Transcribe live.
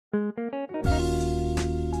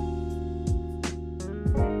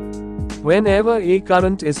Whenever a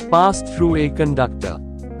current is passed through a conductor,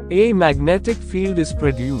 a magnetic field is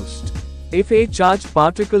produced. If a charged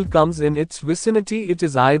particle comes in its vicinity, it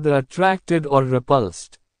is either attracted or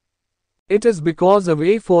repulsed. It is because a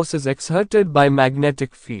wave force is exerted by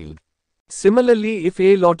magnetic field. Similarly, if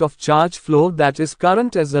a lot of charge flow, that is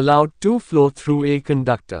current, is allowed to flow through a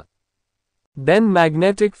conductor, then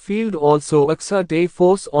magnetic field also exert a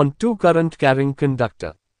force on to current carrying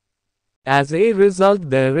conductor. As a result,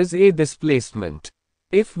 there is a displacement.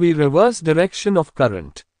 If we reverse direction of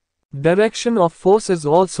current, direction of force is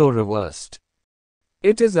also reversed.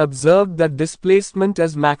 It is observed that displacement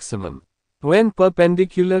is maximum when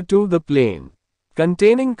perpendicular to the plane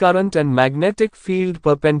containing current and magnetic field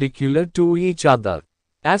perpendicular to each other.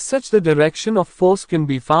 As such, the direction of force can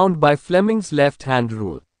be found by Fleming's left-hand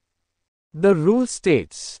rule. The rule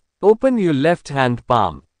states, open your left-hand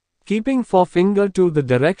palm, keeping forefinger to the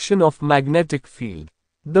direction of magnetic field,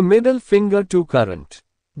 the middle finger to current,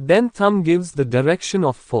 then thumb gives the direction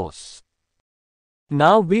of force.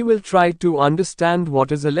 Now we will try to understand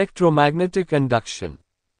what is electromagnetic induction.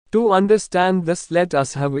 To understand this, let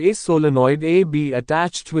us have a solenoid AB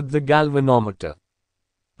attached with the galvanometer.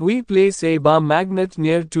 We place a bar magnet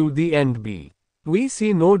near to the end B. We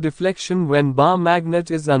see no deflection when bar magnet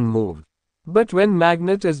is unmoved. But when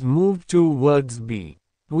magnet is moved towards B,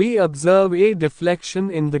 we observe a deflection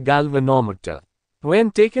in the galvanometer. When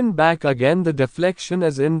taken back again, the deflection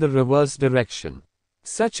is in the reverse direction.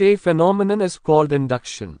 Such a phenomenon is called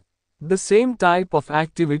induction. The same type of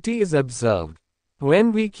activity is observed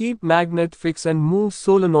when we keep magnet fixed and move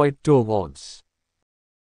solenoid towards.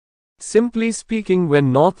 Simply speaking,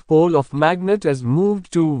 when north pole of magnet is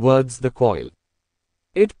moved towards the coil,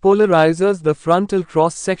 it polarizes the frontal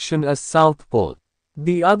cross section as south pole.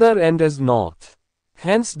 The other end is north.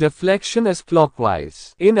 Hence deflection is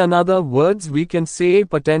clockwise. In other words, we can say a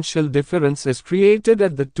potential difference is created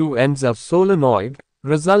at the two ends of solenoid,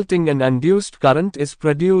 resulting in induced current is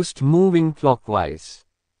produced moving clockwise.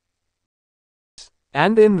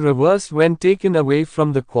 And in reverse, when taken away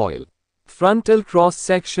from the coil, frontal cross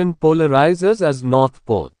section polarizes as north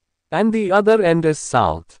pole, and the other end is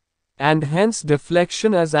south, and hence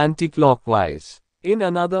deflection as anti-clockwise. In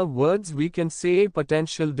other words, we can say a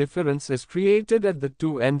potential difference is created at the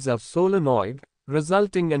two ends of solenoid,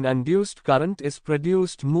 resulting in induced current is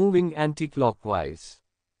produced moving anti-clockwise.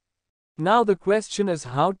 Now the question is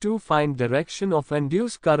how to find direction of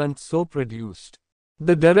induced current so produced.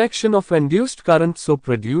 The direction of induced current so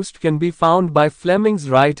produced can be found by Fleming's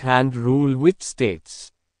right-hand rule, which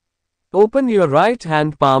states, open your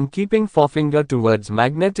right-hand palm keeping forefinger towards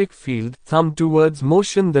magnetic field, thumb towards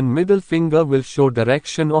motion, then middle finger will show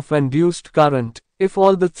direction of induced current, if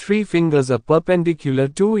all the three fingers are perpendicular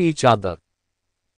to each other.